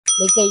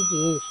你記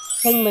住，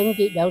清明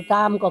節有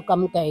3個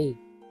禁忌，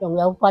仲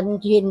有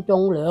分千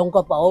中2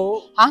個寶。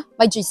吓，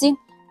咪住先，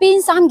邊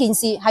3件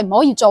事係唔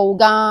可以做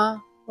噶？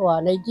我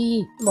話你知，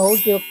冇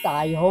着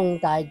大紅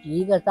大紫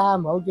嘅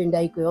衫，好似你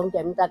講就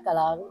唔得噶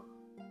啦。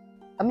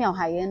咁又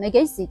係啊！你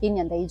幾時見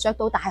人哋着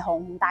到大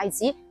紅大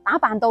紫，打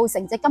扮到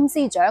成隻金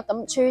絲雀咁，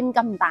穿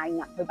金戴銀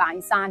去拜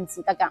山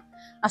至得噶？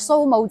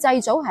掃墓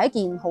祭祖係一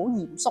件好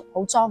嚴肅、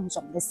好莊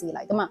重嘅事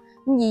嚟噶嘛。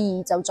咁意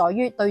義就在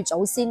於對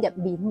祖先嘅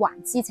緬懷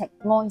之情、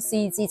哀思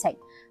之情。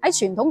喺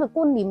傳統嘅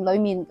觀念裏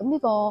面，咁呢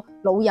個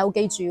老友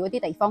記住嗰啲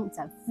地方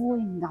就係灰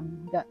暗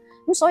嘅，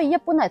咁所以一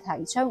般係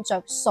提倡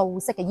着素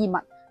色嘅衣物，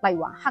例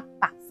如話黑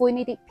白灰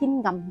呢啲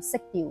偏暗色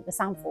調嘅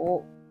衫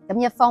褲。咁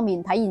一方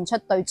面體現出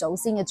對祖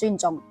先嘅尊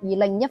重，而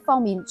另一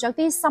方面着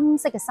啲深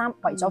色嘅衫，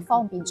為咗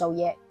方便做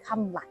嘢，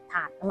襟邋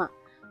遢啊嘛。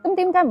咁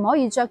點解唔可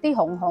以着啲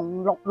紅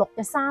紅綠綠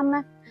嘅衫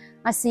呢？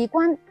事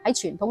關喺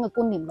傳統嘅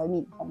觀念裏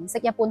面，紅色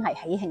一般係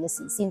喜慶嘅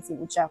時先至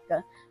會着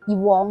嘅，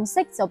而黃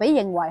色就被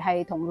認為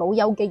係同老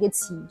友記嘅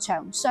磁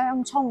場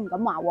相沖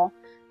咁話。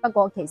不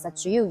過其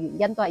實主要原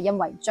因都係因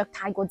為着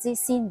太過之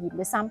鮮豔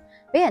嘅衫，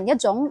俾人一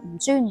種唔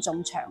尊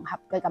重場合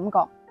嘅感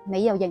覺。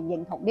你又認唔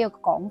認同呢個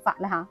講法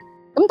呢？吓？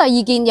咁第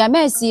二件又係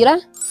咩事呢？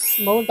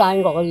冇帶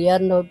外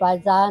人去拜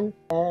山，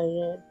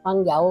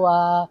朋友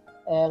啊，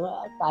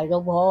大老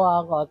婆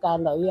啊，外嫁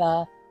女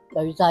啊，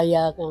女婿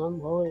啊，咁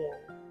唔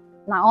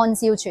好。按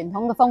照傳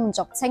統嘅風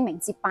俗，清明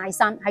節拜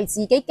山係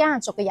自己家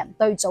族嘅人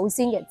對祖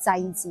先嘅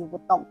祭祀活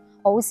動，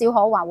好少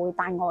可話會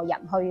帶外人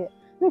去嘅。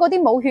咁嗰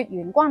啲冇血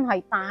緣關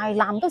係、大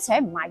纜都扯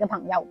唔埋嘅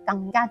朋友，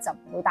更加就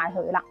唔會帶去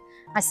啦。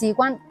事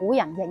關古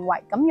人認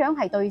為咁樣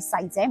係對逝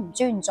者唔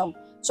尊重。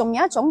仲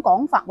有一種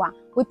講法話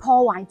會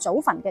破壞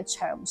祖墳嘅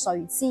長歲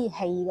之氣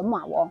咁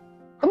話。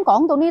咁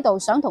講到呢度，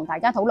想同大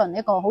家討論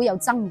一個好有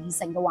爭議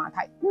性嘅話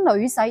題。咁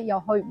女婿又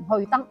去唔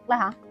去得呢？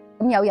吓？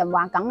咁有人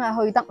話梗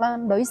係去得啦，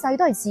女婿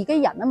都係自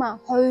己人啊嘛，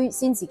去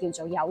先至叫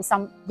做有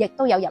心。亦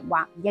都有人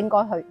話唔應該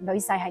去，女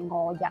婿係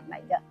外人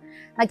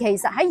嚟嘅。其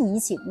實喺以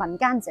前民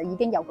間就已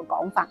經有個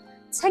講法：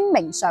清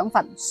明上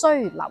墳須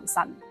留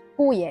神，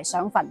姑爺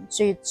上墳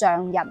絕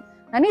丈人。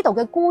呢度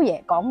嘅姑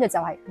爺講嘅就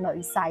係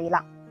女婿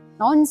啦。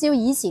按照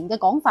以前嘅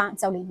講法，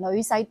就連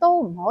女婿都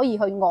唔可以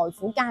去外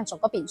父家族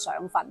嗰邊上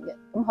墳嘅。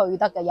咁去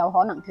得嘅有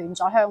可能斷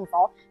咗香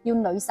火，要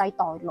女婿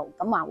代勞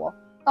咁話。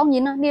當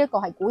然啦，呢一個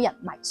係古人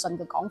迷信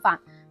嘅講法。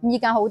依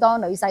家好多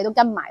女婿都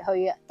跟埋去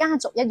嘅，家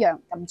族一樣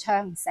咁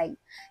昌盛。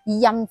而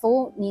孕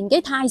婦年紀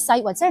太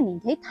細或者係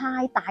年紀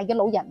太大嘅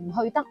老人唔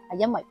去得，係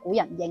因為古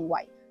人認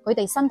為佢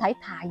哋身體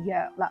太弱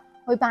啦，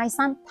去拜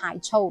山太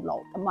操勞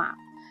咁話。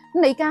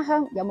咁你家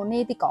鄉有冇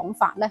呢啲講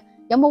法呢？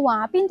有冇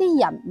話邊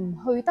啲人唔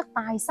去得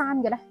拜山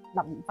嘅呢？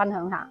留言分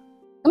享下。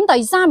咁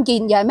第3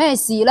件又係咩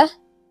事呢？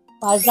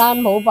拜山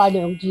冇拜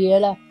2次嘅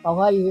啦，就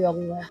可以用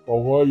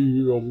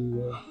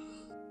嘅。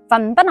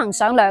墳不能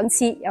上2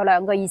次，有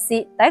2個意思。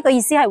第一個意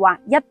思係話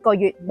1個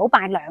月唔好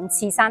拜2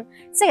次山，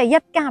即係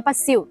一家不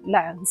燒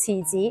2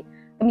次子。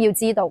咁要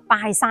知道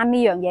拜山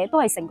呢樣嘢都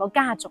係成個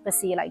家族嘅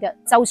事嚟嘅，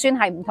就算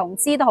係唔同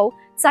支都好，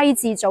祭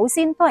祀祖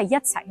先都係一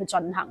齊去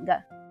進行嘅。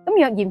咁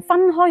若然分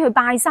開去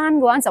拜山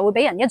嘅話，就會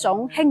俾人一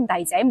種兄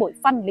弟姐妹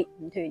分裂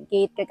唔團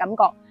結嘅感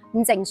覺。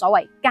咁正所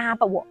謂家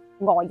不和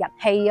外人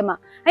欺啊嘛，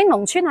喺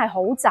農村係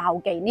好罩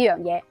忌呢樣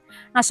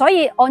嘢。所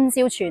以按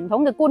照傳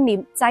統嘅觀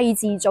念，祭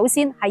祀祖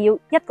先係要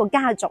一個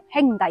家族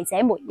兄弟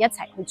姐妹一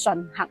齊去進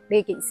行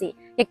呢件事，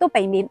亦都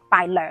避免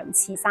拜2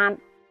次山。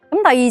咁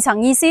第2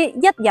層意思，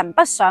一人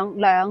不上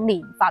2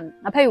年墳。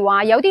譬如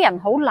話有啲人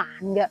好懶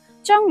嘅，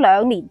將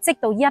2年積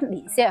到1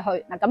年先去，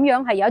咁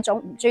樣係有一種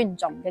唔尊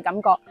重嘅感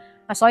覺。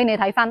所以你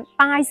睇翻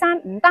拜山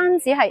唔單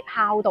止係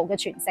孝道嘅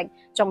傳承，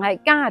仲係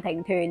家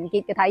庭團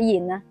結嘅體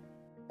現啊！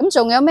咁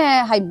仲有咩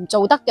係唔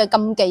做得嘅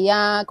禁忌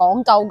啊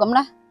講究咁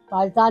呢？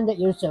拜山就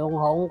要上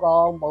紅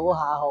過，冇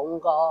下紅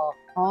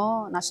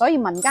過。所以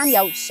民間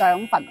有上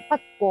墳不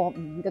過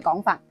5嘅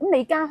講法。咁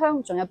你家鄉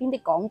仲有邊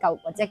啲講究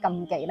或者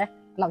禁忌呢？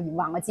留言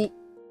話我知。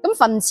咁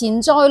墳前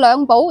栽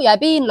2寶又係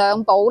邊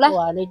2寶呢？我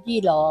話你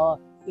知咯，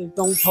要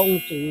種松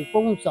樹、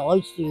風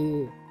水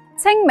樹。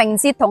清明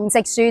節同植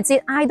樹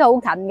節挨得好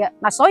近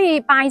嘅，所以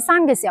拜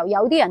山嘅時候，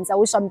有啲人就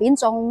會順便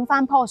種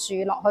翻棵樹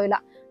落去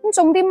啦。咁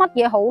種啲乜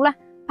嘢好呢？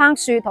柏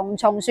樹同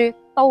松樹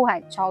都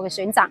係錯嘅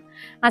選擇。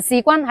事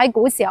關喺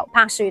古時候，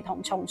柏樹同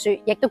松樹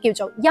亦都叫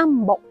做陰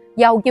木，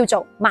又叫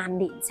做萬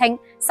年青，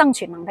生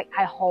存能力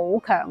係好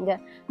強嘅，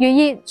寓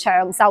意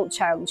長壽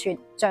長存，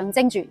象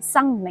徵住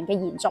生命嘅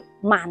延續，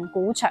萬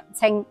古長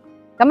青。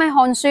咁喺《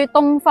漢書·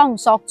東方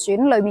朔傳》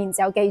裏面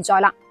就有記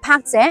載啦，柏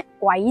者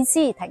鬼之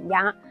庭也。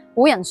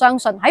古人相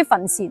信喺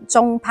墳前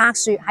種柏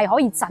樹係可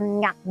以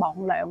鎮壓魍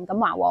魎咁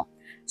話。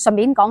順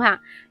便講下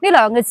呢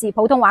2個字，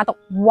普通話讀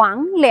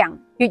魍魎，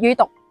粵語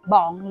讀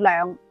魍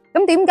魎。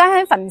咁點解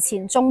喺墳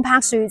前種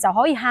柏樹就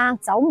可以嚇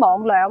走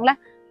魍魎呢？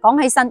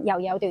講起身又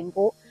有段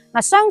古。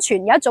相傳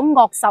有一種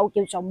惡獸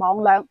叫做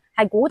魍魎，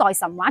係古代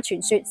神話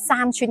傳說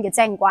山村嘅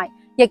精怪，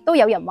亦都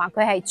有人話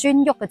佢係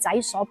顓頊嘅仔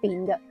所變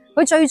嘅。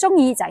佢最中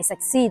意就係食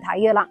屍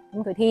體噶啦。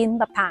咁佢天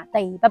不怕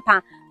地不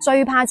怕，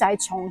最怕就係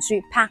松樹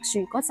柏樹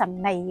嗰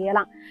陣味噶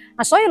啦。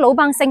所以老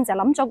百姓就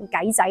諗咗個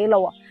計仔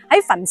咯，喺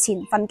墳前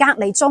墳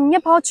隔離種一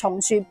棵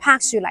松樹柏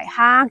樹嚟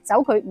嚇走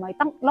佢，唔係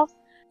得咯。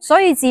所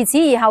以自此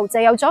以後就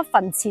有咗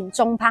墳前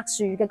種柏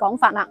樹嘅講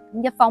法啦。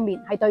咁一方面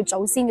係對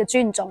祖先嘅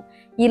尊重，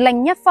而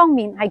另一方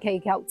面係祈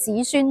求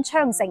子孫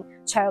昌盛、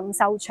長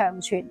壽長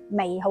存、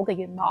美好嘅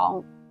願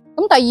望。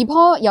咁第二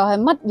棵又係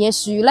乜嘢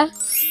樹呢？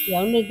有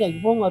啲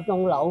地方我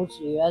種柳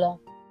樹㗎啦。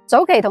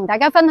早期同大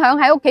家分享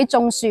喺屋企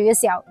種樹嘅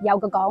時候，有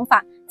個講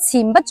法：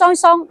前不栽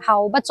桑，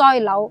後不栽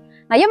柳。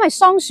因為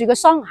桑樹嘅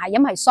桑係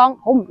因係桑，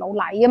好唔老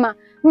禮㗎嘛。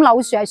咁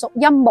柳樹係屬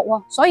陰木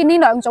喎，所以呢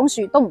兩種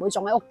樹都唔會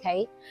種喺屋企。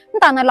咁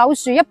但係柳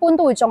樹一般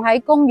都會種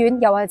喺公園，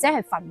又或者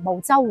係墳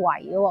墓周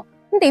圍嘅喎。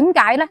咁點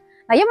解呢？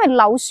因為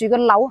柳樹嘅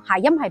柳諧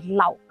音係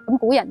留，咁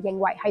古人認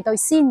為係對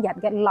先人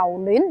嘅留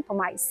戀同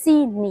埋思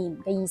念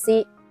嘅意思。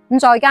咁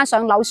再加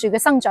上柳樹嘅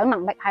生長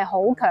能力係好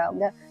強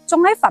嘅，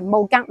種喺墳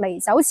墓隔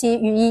離就好似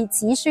寓意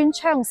子孫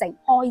昌盛、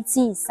開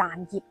枝散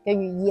葉嘅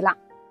寓意啦。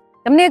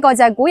咁呢一個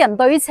就係古人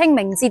對於清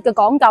明節嘅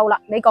講究啦，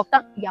你覺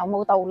得有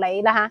冇道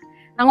理啦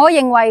嚇？我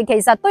認為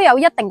其實都有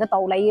一定嘅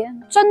道理嘅，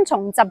遵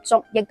從習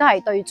俗亦都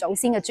係對祖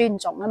先嘅尊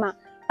重啊嘛。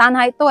但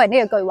係都係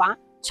呢句話，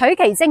取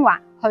其精華，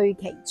去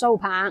其糟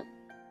粕。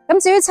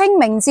咁至於清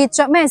明節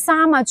着咩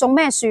衫啊，種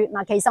咩樹，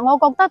其實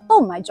我覺得都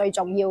唔係最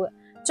重要嘅，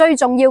最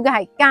重要嘅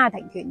係家庭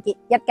團結，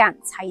一家人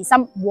齊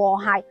心和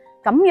諧，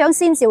咁樣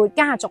先至會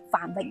家族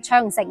繁榮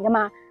昌盛噶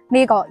嘛。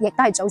呢個亦都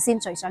係祖先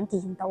最想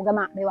見到噶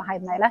嘛，你話係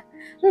唔係呢？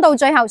咁到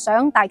最後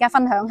想大家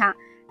分享下，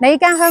你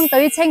家鄉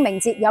對於清明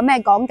節有咩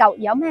講究，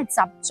有咩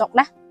習俗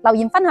呢？留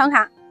言分享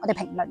下，我哋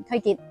評論區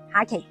見，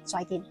下期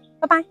再見，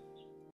拜拜。